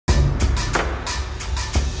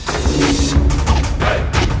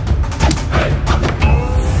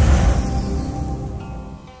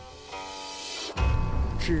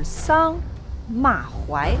是丧骂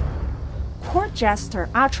槐。Court jester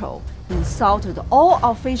Acho insulted all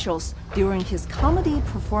officials during his comedy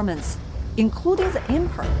performance, including the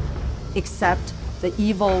emperor, except the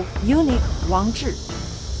evil eunuch Wang Zhi,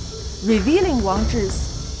 revealing Wang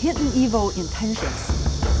Zhi's hidden evil intentions.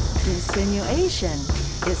 Insinuation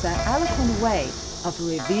is an eloquent way of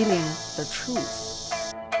revealing the truth.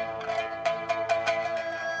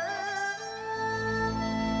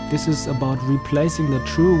 This is about replacing the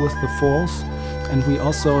true with the false, and we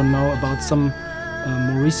also know about some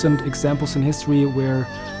more recent examples in history where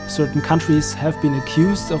certain countries have been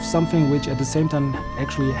accused of something which at the same time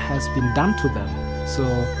actually has been done to them. So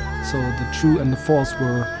the true and the false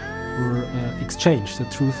were exchanged, the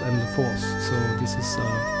truth and the false. So this is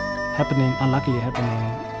unluckily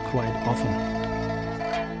happening quite often.